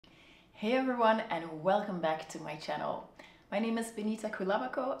Hey everyone, and welcome back to my channel. My name is Benita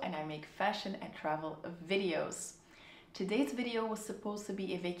Kulabako and I make fashion and travel videos. Today's video was supposed to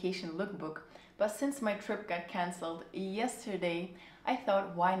be a vacation lookbook, but since my trip got cancelled yesterday, I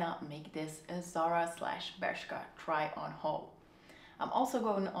thought why not make this a Zara/Bershka try on haul. I'm also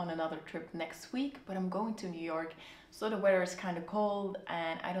going on another trip next week, but I'm going to New York, so the weather is kind of cold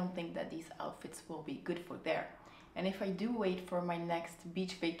and I don't think that these outfits will be good for there. And if I do wait for my next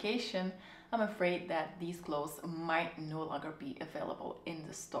beach vacation, I'm afraid that these clothes might no longer be available in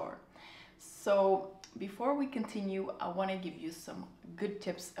the store. So before we continue, I want to give you some good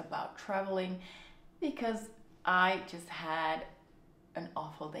tips about traveling, because I just had an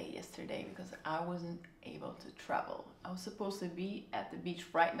awful day yesterday because I wasn't able to travel. I was supposed to be at the beach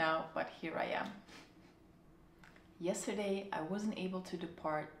right now, but here I am. Yesterday, I wasn't able to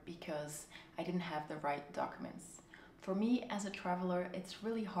depart because I didn't have the right documents. For me as a traveler, it's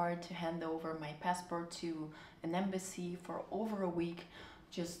really hard to hand over my passport to an embassy for over a week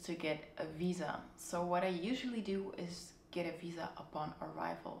just to get a visa. So what I usually do is get a visa upon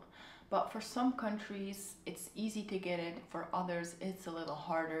arrival. But for some countries, it's easy to get it. For others, it's a little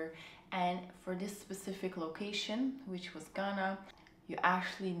harder. And for this specific location, which was Ghana, you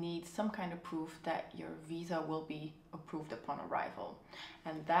actually need some kind of proof that your visa will be approved upon arrival.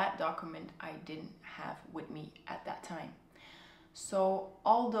 And that document I didn't have with me at that time. So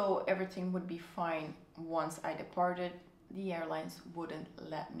although everything would be fine once I departed, the airlines wouldn't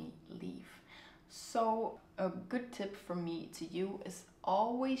let me leave. So a good tip from me to you is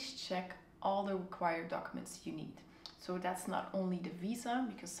always check all the required documents you need. So that's not only the visa,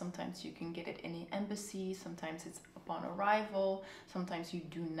 because sometimes you can get it in an embassy, sometimes it's upon arrival, sometimes you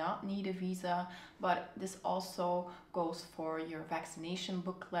do not need a visa, but this also goes for your vaccination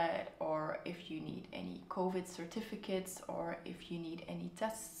booklet, or if you need any COVID certificates, or if you need any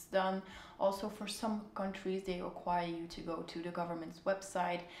tests done. Also, for some countries, they require you to go to the government's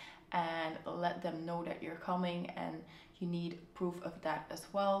website and let them know that you're coming, and you need proof of that as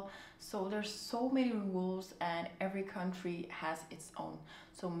well. So there's so many rules and every country has its own.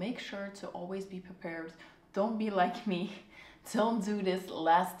 So make sure to always be prepared. Don't be like me. Don't do this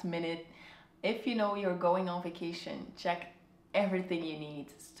last minute. If you know you're going on vacation, check everything you need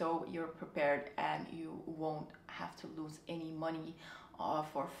so you're prepared and you won't have to lose any money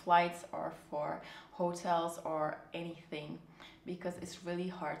for flights or for hotels or anything, because it's really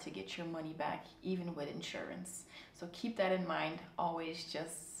hard to get your money back even with insurance. So keep that in mind. Always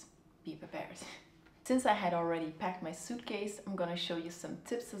just be prepared. Since I had already packed my suitcase, I'm gonna show you some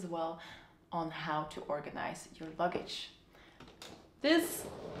tips as well on how to organize your luggage. This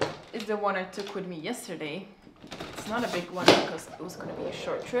is the one I took with me yesterday. It's not a big one because it was gonna be a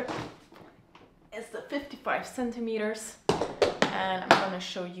short trip. It's the 55 centimeters. And I'm gonna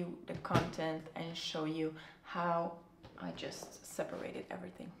show you the content and show you how I just separated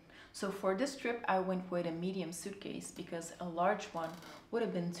everything. So for this trip, I went with a medium suitcase because a large one would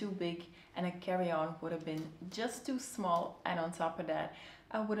have been too big and a carry-on would have been just too small. And on top of that,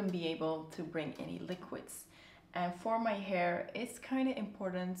 I wouldn't be able to bring any liquids. And for my hair, it's kind of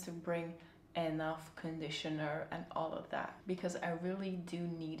important to bring enough conditioner and all of that, because I really do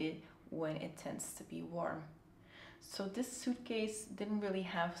need it when it tends to be warm. So this suitcase didn't really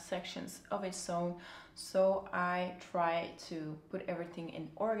have sections of its own, so I tried to put everything in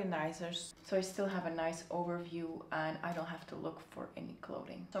organizers so I still have a nice overview and I don't have to look for any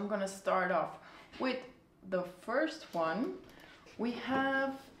clothing. So I'm gonna start off with the first one. We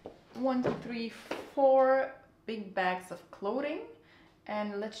have 1, 2, 3, 4 big bags of clothing,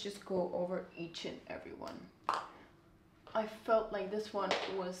 and let's just go over each and every one. I felt like this one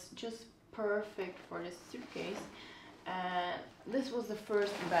was just perfect for this suitcase, and this was the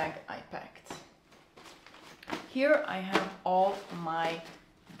first bag I packed. Here I have all my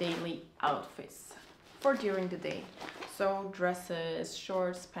daily outfits for during the day. So dresses,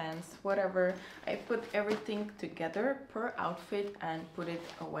 shorts, pants, whatever. I put everything together per outfit and put it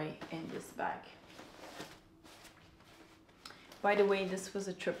away in this bag. By the way, this was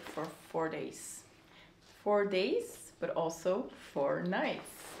a trip for 4 days. 4 days, but also 4 nights.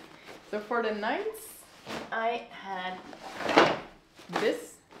 So for the nights, I had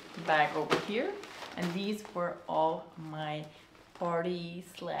this bag over here, and these were all my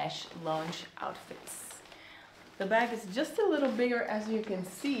party/lounge outfits. The bag is just a little bigger, as you can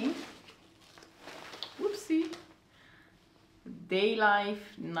see. Whoopsie. Day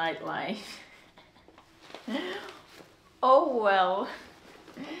life, night life. Oh well.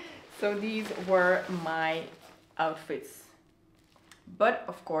 So these were my outfits. But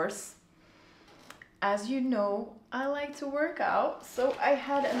of course, As you know, I like to work out, so I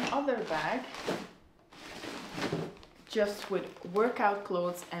had another bag just with workout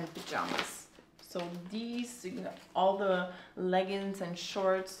clothes and pajamas. So these, you know, all the leggings and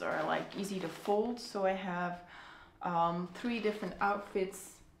shorts are like easy to fold, so I have 3 different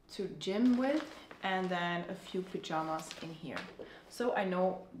outfits to gym with, and then a few pajamas in here. So I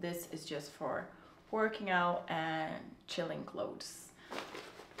know this is just for working out and chilling clothes.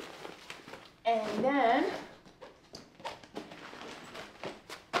 And then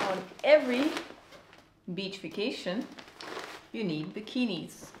on every beach vacation, you need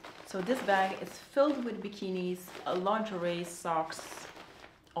bikinis. So this bag is filled with bikinis, lingerie, socks,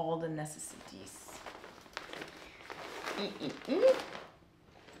 all the necessities.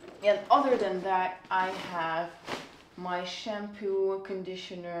 And other than that, I have my shampoo,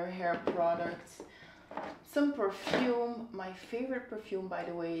 conditioner, hair products, some perfume. My favorite perfume, by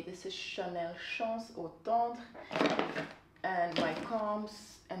the way, this is Chanel Chance Au Tendre, and my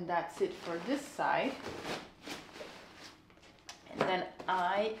combs, and that's it for this side. And then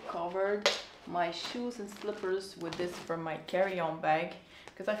I covered my shoes and slippers with this from my carry-on bag,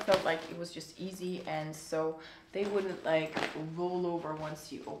 because I felt like it was just easy, and so they wouldn't like roll over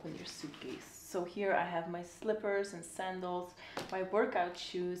once you open your suitcase. So here I have my slippers and sandals, my workout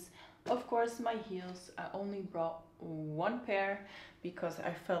shoes, of course my heels. I only brought 1 pair because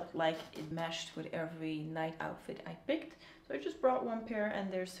I felt like it matched with every night outfit I picked. So I just brought 1 pair,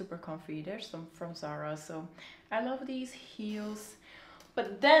 and they're super comfy. There's some from Zara, so I love these heels.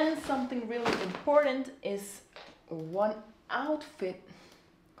 But then something really important is 1 outfit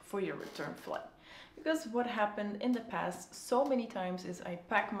for your return flight. Because what happened in the past so many times is I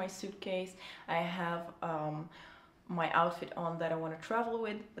pack my suitcase, I have my outfit on that I want to travel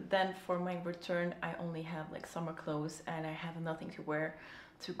with, but then for my return I only have like summer clothes and I have nothing to wear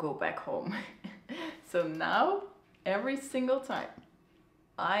to go back home. So now every single time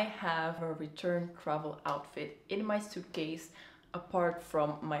I have a return travel outfit in my suitcase apart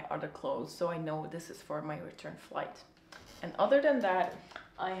from my other clothes, so I know this is for my return flight. And other than that,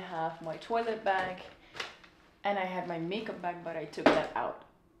 I have my toilet bag and I had my makeup bag, but I took that out.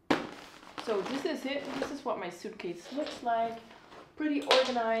 So this is it. This is what my suitcase looks like. Pretty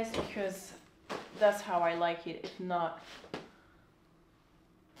organized because that's how I like it. If not,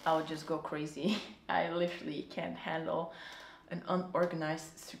 I'll just go crazy. I literally can't handle an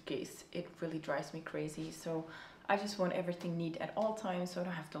unorganized suitcase. It really drives me crazy. So I just want everything neat at all times, so I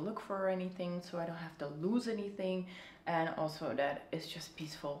don't have to look for anything, so I don't have to lose anything, and also that it's just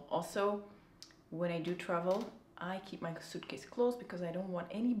peaceful. Also, when I do travel, I keep my suitcase closed because I don't want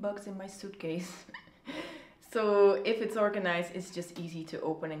any bugs in my suitcase. So if it's organized, it's just easy to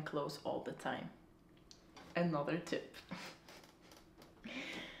open and close all the time. Another tip.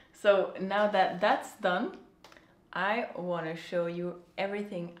 So now that that's done, I want to show you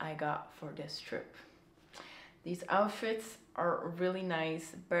everything I got for this trip. These outfits are really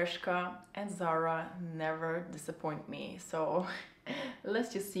nice. Bershka and Zara never disappoint me. So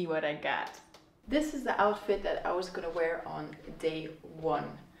let's just see what I got. This is the outfit that I was gonna wear on day 1.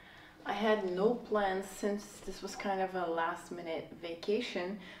 I had no plans since this was kind of a last minute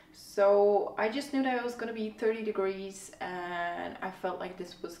vacation. So I just knew that it was gonna be 30 degrees and I felt like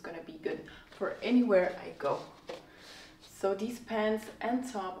this was gonna be good for anywhere I go. So these pants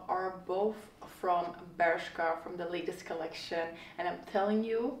and top are both from Bershka, from the latest collection, and I'm telling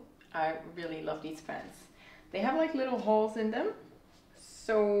you, I really love these pants. They have like little holes in them,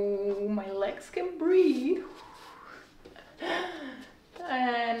 so my legs can breathe.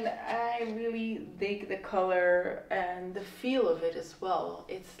 And I really dig the color and the feel of it as well.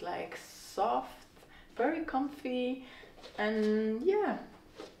 It's like soft, very comfy, and yeah,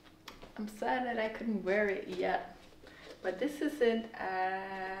 I'm sad that I couldn't wear it yet. But this is it.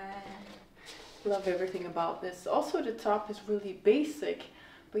 Love everything about this. Also, the top is really basic,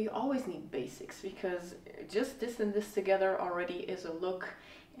 but you always need basics because just this and this together already is a look,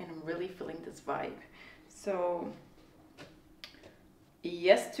 and I'm really feeling this vibe. So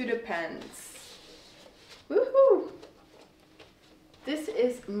yes to the pants. Woohoo! This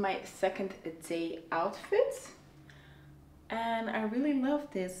is my second day outfit. And I really love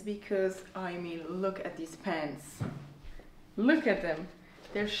this because, I mean, look at these pants. Look at them.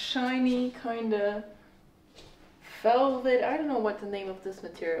 They're shiny, kind of velvet. I don't know what the name of this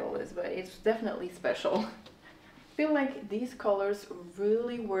material is, but it's definitely special. I feel like these colors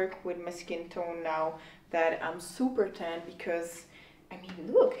really work with my skin tone now that I'm super tan, because, I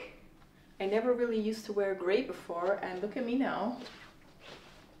mean, look. I never really used to wear gray before, and look at me now.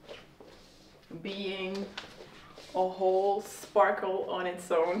 Being a whole sparkle on its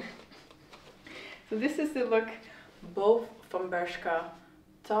own. So this is the look, both from Bershka,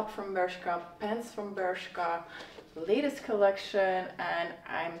 top from Bershka, pants from Bershka, latest collection. And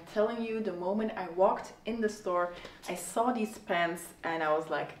I'm telling you, the moment I walked in the store, I saw these pants and I was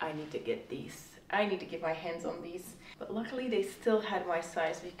like, I need to get these. I need to get my hands on these. But luckily they still had my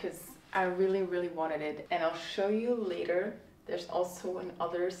size because I really, really wanted it. And I'll show you later. There's also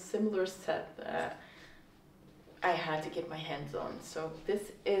another similar set that I had to get my hands on. So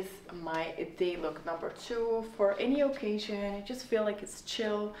this is my day look number 2 for any occasion. I just feel like it's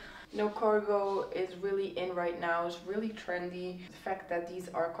chill. No cargo is really in right now. It's really trendy. The fact that these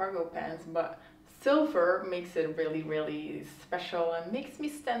are cargo pants, but silver makes it really, really special and makes me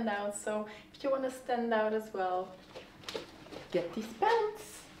stand out. So if you want to stand out as well, get these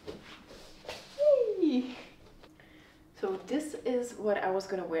pants. Yay! So this is what I was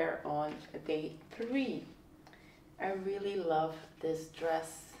gonna wear on day 3. I really love this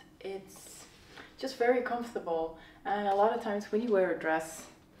dress. It's just very comfortable, and a lot of times when you wear a dress,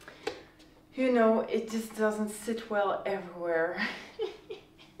 you know, it just doesn't sit well everywhere.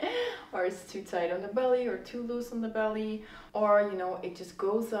 Or it's too tight on the belly or too loose on the belly, or you know, it just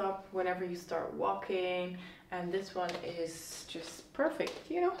goes up whenever you start walking. And this one is just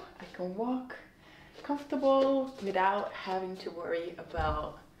perfect, you know. I can walk comfortable without having to worry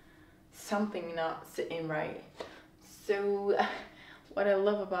about something not sitting right. So what I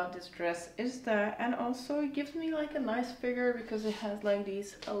love about this dress is that, and also it gives me like a nice figure because it has like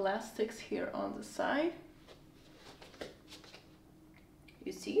these elastics here on the side.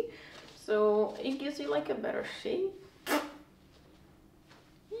 You see? So it gives you like a better shape.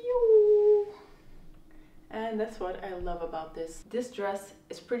 And that's what I love about this. This dress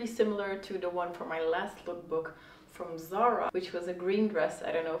is pretty similar to the one from my last lookbook from Zara, which was a green dress.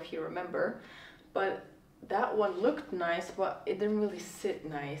 I don't know if you remember, but that one looked nice, but it didn't really sit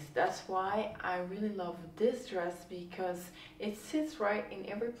nice. That's why I really love this dress, because it sits right in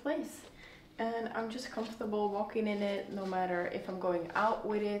every place. And I'm just comfortable walking in it, no matter if I'm going out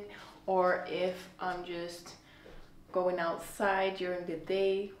with it or if I'm just going outside during the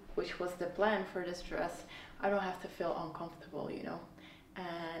day, which was the plan for this dress. I don't have to feel uncomfortable, you know.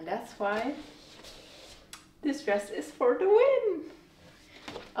 And that's why this dress is for the win.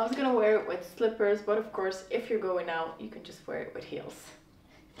 I was gonna wear it with slippers, but of course, if you're going out, you can just wear it with heels.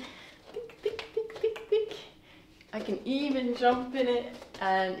 Tick, tick, tick, tick, tick. I can even jump in it,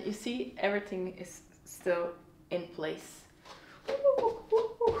 and you see, everything is still in place.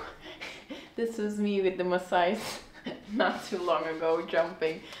 This was me with the Maasais not too long ago,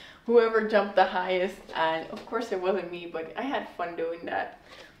 jumping. Whoever jumped the highest, and of course it wasn't me, but I had fun doing that.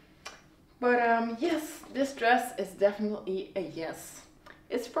 But yes, this dress is definitely a yes.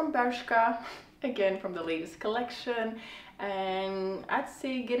 It's from Bershka, again from the latest collection, and I'd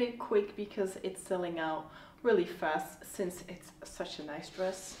say get it quick because it's selling out really fast since it's such a nice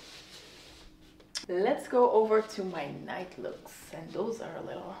dress. Let's go over to my night looks, and those are a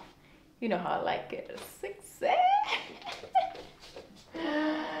little, you know how I like it, sexy.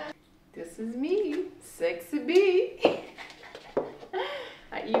 This is me, sexy bee.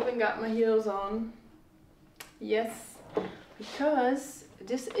 I even got my heels on. Yes, because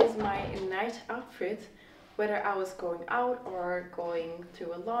this is my night outfit, whether I was going out or going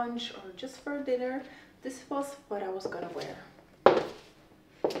to a lunch or just for dinner. This was what I was gonna wear.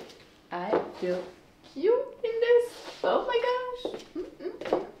 I feel cute in this. Oh my gosh.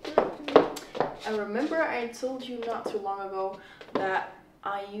 I remember I told you not too long ago that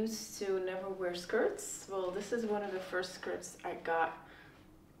I used to never wear skirts. Well, this is one of the first skirts I got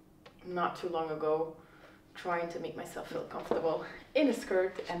not too long ago, trying to make myself feel comfortable in a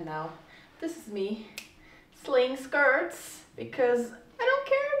skirt, and now this is me slaying skirts because I don't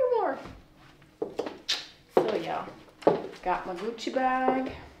care anymore. So yeah, got my Gucci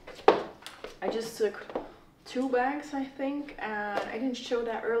bag. I just took 2 bags, I think, and I didn't show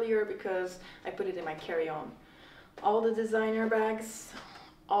that earlier because I put it in my carry-on. All the designer bags,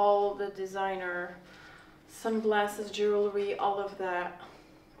 all the designer sunglasses, jewelry, all of that,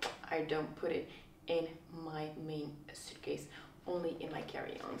 I don't put it in my main suitcase, only in my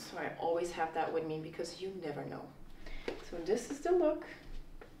carry-on. So I always have that with me because you never know. So this is the look,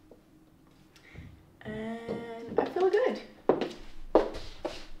 and I feel good.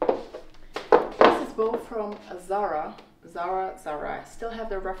 This is both from Zara. I still have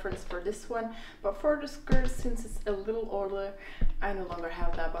the reference for this one, but for the skirt, since it's a little older, I no longer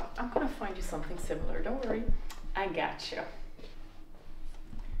have that, but I'm gonna find you something similar, don't worry, I got you.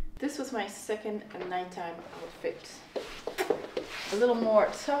 This was my second nighttime outfit. A little more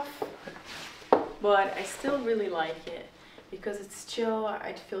tough, but I still really like it because it's chill.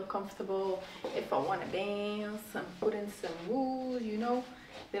 I'd feel comfortable if I want to dance and put in some mood, you know,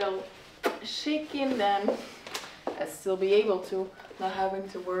 little shaking, then I'd still be able to, not having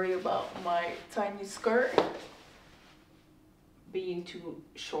to worry about my tiny skirt being too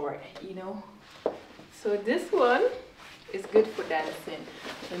short, you know. So this one is good for dancing.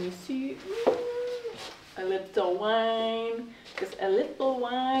 When you see a little wine, because a little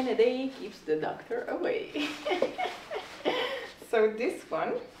wine a day keeps the doctor away. So this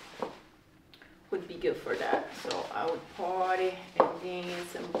one would be good for that. So I would party and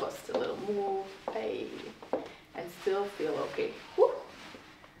dance and bust a little move, hey, and still feel okay. Woo.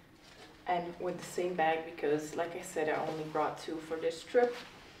 And with the same bag, because like I said, I only brought 2 for this trip,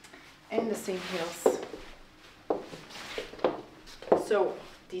 and the same heels. So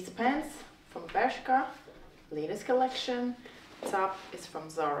these pants from Bershka, latest collection. Top is from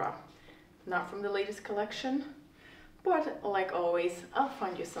Zara, not from the latest collection, but like always, I'll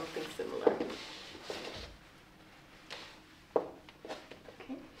find you something similar.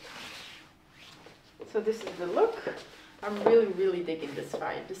 Okay. So this is the look. I'm really digging this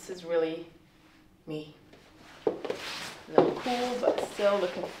vibe. This is really me. A little cool, but still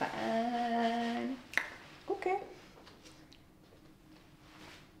looking fine. Okay.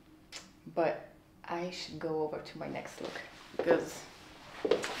 But I should go over to my next look, because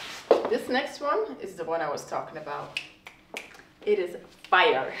this next one is the one I was talking about. It is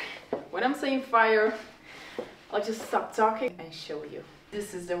fire. When I'm saying fire, I'll just stop talking and show you.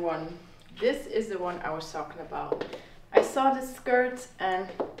 This is the one. This is the one I was talking about. I saw this skirt and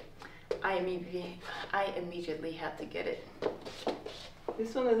I immediately had to get it.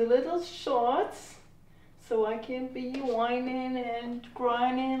 This one is a little short, so I can be whining and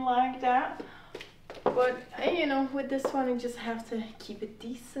grinding like that. But you know, with this one you just have to keep it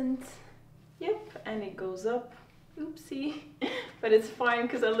decent. Yep, and it goes up. Oopsie. But it's fine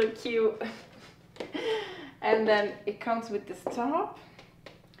because I look cute. And then it comes with this top.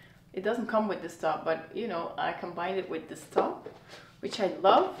 It doesn't come with this top, but you know, I combined it with this top, which I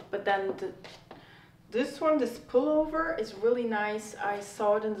love. But then this pullover is really nice. I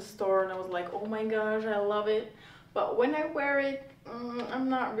saw it in the store and I was like, oh my gosh, I love it. But when I wear it, I'm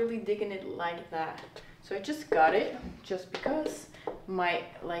not really digging it like that. So I just got it just because I might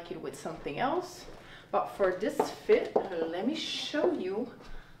like it with something else. But for this fit, let me show you.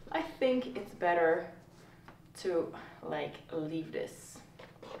 I think it's better to like leave this.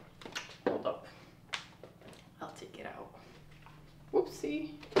 Hold up. I'll take it out.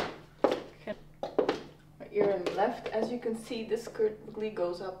 Whoopsie. Okay. Right here on the left, as you can see, this skirt really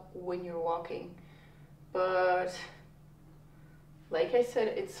goes up when you're walking. But like I said,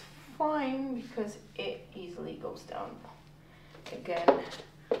 it's fine because it easily goes down again.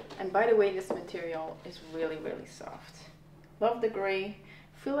 And by the way, this material is really soft. Love the gray.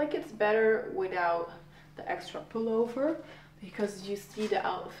 Feel like it's better without the extra pullover because you see the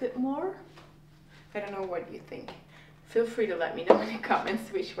outfit more. I don't know, what you think. Feel free to let me know in the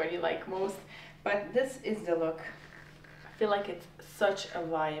comments which one you like most. But this is the look. I feel like it's such a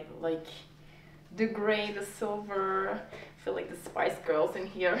vibe. Like the gray, the silver. I feel like the Spice Girls in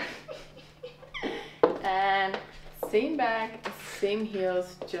here. And same bag, same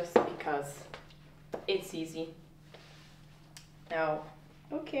heels, just because it's easy. Now,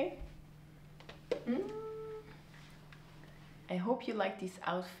 okay. I hope you like these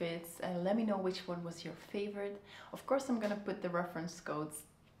outfits and let me know which one was your favorite. Of course, I'm gonna put the reference codes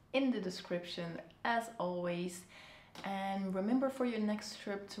in the description as always. And remember, for your next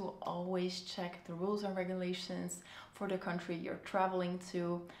trip to always check the rules and regulations for the country you're traveling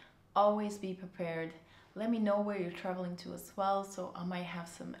to. Always be prepared. Let me know where you're traveling to as well, so I might have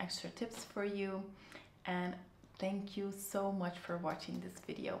some extra tips for you. And thank you so much for watching this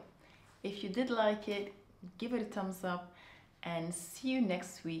video. If you did like it, give it a thumbs up and see you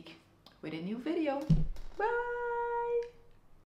next week with a new video. Bye!